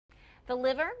The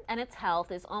liver and its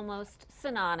health is almost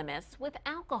synonymous with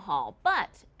alcohol,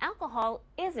 but alcohol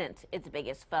isn't its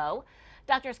biggest foe.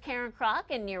 Doctors Karen Kroc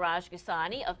and Niraj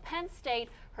Ghasani of Penn State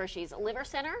Hershey's Liver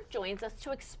Center joins us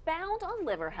to expound on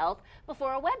liver health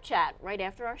before a web chat right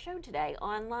after our show today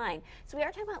online. So we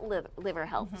are talking about liver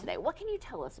health today. What can you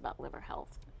tell us about liver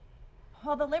health?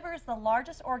 Well, the liver is the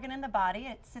largest organ in the body.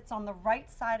 It sits on the right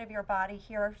side of your body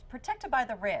here, protected by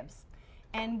the ribs.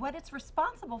 And what it's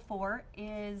responsible for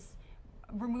is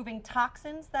removing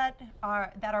toxins that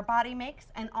our body makes,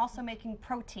 and also making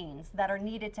proteins that are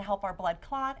needed to help our blood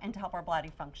clot and to help our body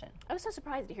function. I was so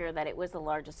surprised to hear that it was the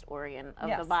largest organ of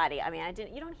Yes. the body. I mean,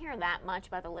 you don't hear that much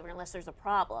about the liver unless there's a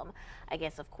problem, I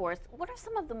guess, of course. What are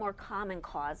some of the more common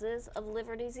causes of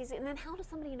liver disease? And then how does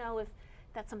somebody know if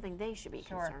that's something they should be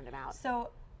concerned about?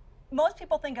 So most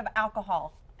people think of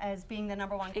alcohol as being the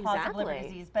 #1 cause of liver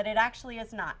disease, but it actually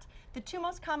is not. The two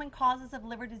most common causes of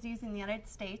liver disease in the United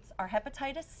States are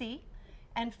hepatitis C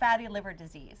and fatty liver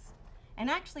disease. And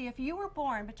actually, if you were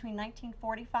born between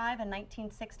 1945 and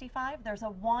 1965, there's a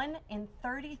 1 in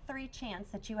 33 chance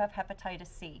that you have hepatitis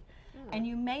C. And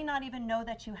you may not even know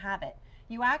that you have it.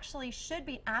 You actually should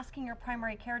be asking your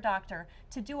primary care doctor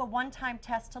to do a one-time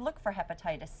test to look for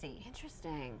hepatitis C.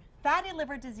 Interesting. Fatty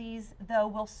liver disease, though,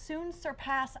 will soon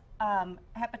surpass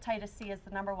hepatitis C as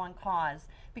the #1 cause,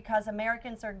 because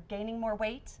Americans are gaining more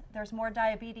weight, there's more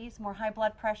diabetes, more high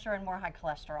blood pressure, and more high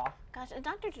cholesterol. Gosh, and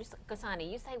Dr. Ghasani,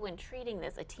 you say when treating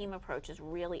this, a team approach is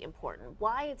really important.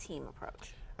 Why a team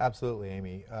approach? Absolutely,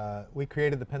 Amy. We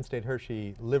created the Penn State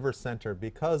Hershey Liver Center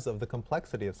because of the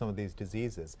complexity of some of these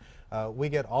diseases. We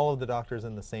get all of the doctors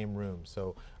in the same room.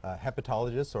 So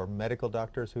hepatologists or medical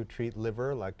doctors who treat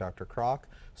liver, like Dr. Kroc,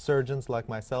 surgeons like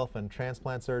myself, and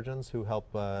transplant surgeons who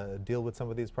help deal with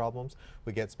some of these problems.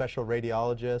 We get special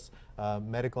radiologists,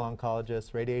 medical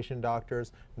oncologists, radiation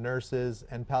doctors, nurses,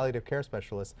 and palliative care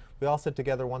specialists. We all sit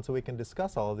together once a week and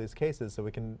discuss all of these cases so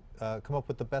we can come up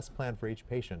with the best plan for each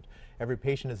patient. Every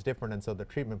patient is different, and so the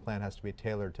treatment plan has to be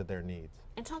tailored to their needs.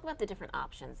 And talk about the different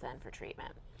options then for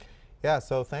treatment. Yeah,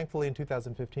 so thankfully in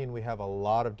 2015 we have a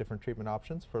lot of different treatment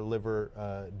options for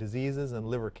liver diseases and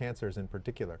liver cancers in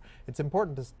particular. It's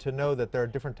important to know that there are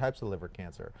different types of liver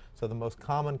cancer. So the most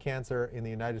common cancer in the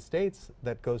United States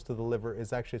that goes to the liver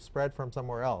is actually spread from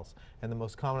somewhere else, and the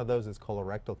most common of those is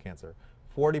colorectal cancer.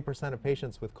 40% of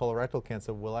patients with colorectal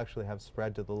cancer will actually have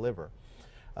spread to the liver.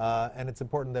 And it's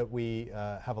important that we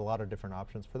have a lot of different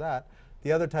options for that.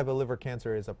 The other type of liver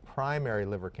cancer is a primary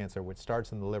liver cancer, which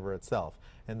starts in the liver itself,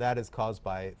 and that is caused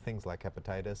by things like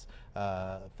hepatitis,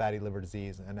 fatty liver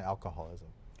disease, and alcoholism.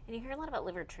 And you hear a lot about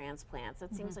liver transplants.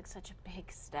 It seems like such a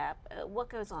big step. What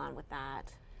goes on with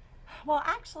that? Well,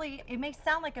 actually, it may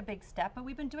sound like a big step, but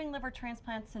we've been doing liver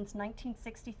transplants since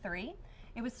 1963.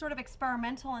 It was sort of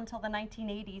experimental until the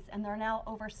 1980s, and there are now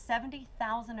over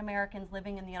 70,000 Americans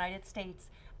living in the United States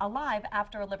alive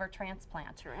after a liver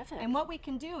transplant. Terrific. And what we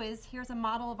can do is, here's a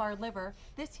model of our liver.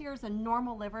 This here is a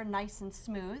normal liver, nice and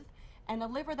smooth. And a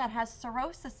liver that has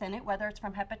cirrhosis in it, whether it's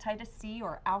from hepatitis C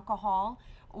or alcohol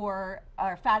or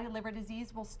fatty liver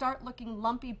disease, will start looking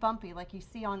lumpy, bumpy like you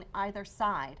see on either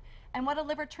side. And what a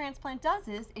liver transplant does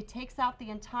is it takes out the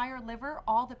entire liver,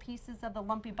 all the pieces of the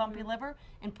lumpy, bumpy liver,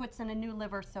 and puts in a new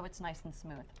liver so it's nice and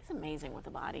smooth. It's amazing what the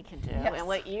body can do, Yes. and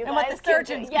what you And guys what the can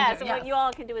surgeons do. can Yes, do, and what yes. you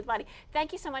all can do with the body.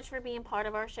 Thank you so much for being part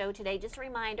of our show today. Just a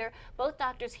reminder, both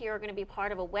doctors here are going to be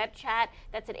part of a web chat.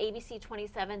 That's at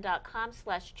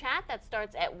abc27.com/chat. That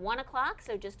starts at 1 o'clock,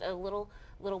 so just a little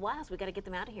while. So we got to get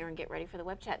them out of here and get ready for the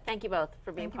web chat. Thank you both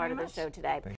for being part of the show today.